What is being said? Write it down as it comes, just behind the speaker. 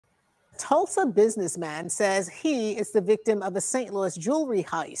Tulsa businessman says he is the victim of a St. Louis jewelry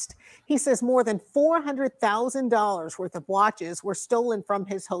heist. He says more than $400,000 worth of watches were stolen from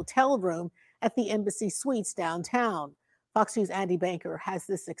his hotel room at the Embassy Suites downtown. Fox News' Andy Banker has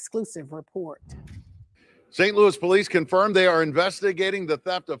this exclusive report. St. Louis police confirmed they are investigating the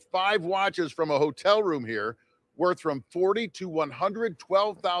theft of 5 watches from a hotel room here, worth from $40,000 to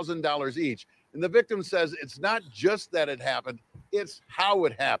 $112,000 each. And the victim says it's not just that it happened, it's how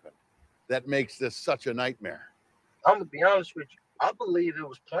it happened that makes this such a nightmare. I'm going to be honest with you. I believe it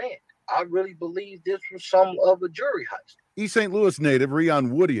was planned. I really believe this was some of a jewelry heist. East St. Louis native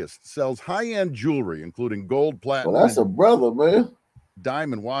Rion Woodiest sells high-end jewelry, including gold, platinum, well, that's a brother, man.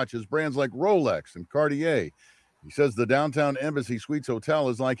 Diamond watches, brands like Rolex and Cartier. He says the downtown Embassy Suites Hotel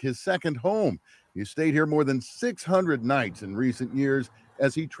is like his second home. He stayed here more than 600 nights in recent years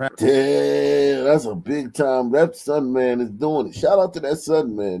as he traveled. Damn, that's a big time. That Sun Man is doing it. Shout out to that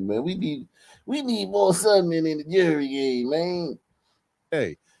Sun Man, man. We need more Sun Men in the jewelry game, man.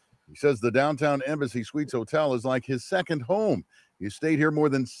 Hey, he says the downtown Embassy Suites Hotel is like his second home. He stayed here more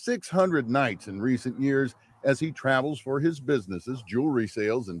than 600 nights in recent years as he travels for his businesses, jewelry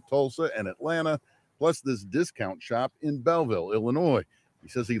sales in Tulsa and Atlanta, plus this discount shop in Belleville, Illinois. He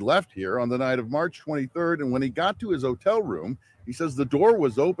says he left here on the night of March 23rd, and when he got to his hotel room, he says the door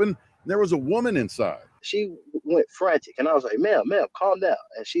was open and there was a woman inside. She went frantic, and I was like, ma'am, calm down.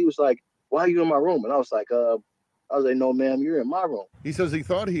 And she was like, why are you in my room? And I was like, no, ma'am, you're in my room. He says he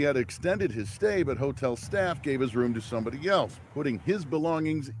thought he had extended his stay, but hotel staff gave his room to somebody else, putting his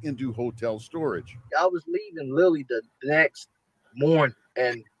belongings into hotel storage. I was leaving Lily the next morning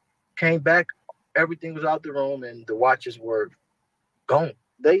and came back. Everything was out the room, and the watches were gone.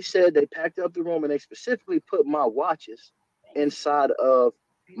 They said they packed up the room, and they specifically put my watches inside of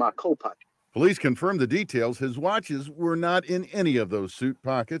my coat pocket. Police confirmed the details. His watches were not in any of those suit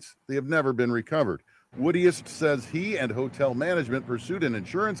pockets. They have never been recovered. Woodiest says he and hotel management pursued an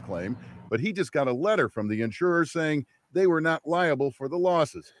insurance claim, but he just got a letter from the insurer saying they were not liable for the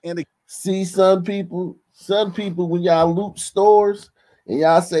losses. And see, some people, when y'all loot stores and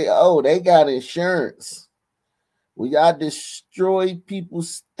y'all say, oh, they got insurance. When y'all destroy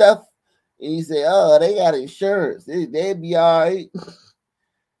people's stuff and you say, oh, they got insurance, they'll be all right.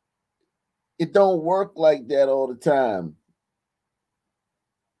 It don't work like that all the time.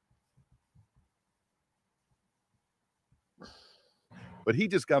 But he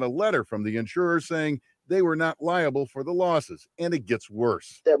just got a letter from the insurer saying they were not liable for the losses, and it gets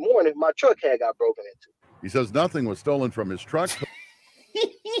worse. That morning, my truck had got broken into. He says nothing was stolen from his truck.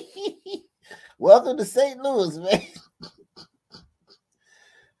 Welcome to St. Louis, man.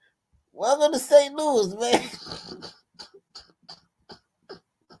 Welcome to St. Louis, man.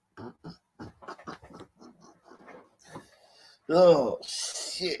 Oh,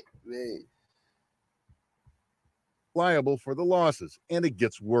 shit, man. Liable for the losses, and it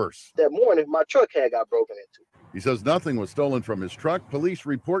gets worse. That morning, my truck had got broken into. He says nothing was stolen from his truck. Police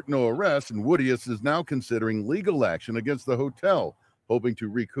report no arrests, and Woodiest is now considering legal action against the hotel, hoping to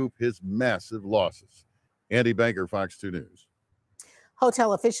recoup his massive losses. Andy Banker, Fox 2 News.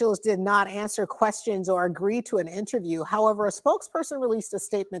 Hotel officials did not answer questions or agree to an interview. However, a spokesperson released a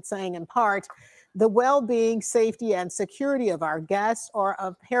statement saying, in part, the well-being, safety, and security of our guests are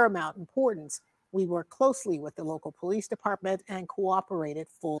of paramount importance. We work closely with the local police department and cooperated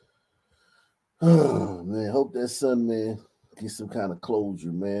fully. Oh, man, hope that Sun Man gets some kind of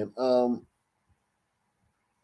closure, man.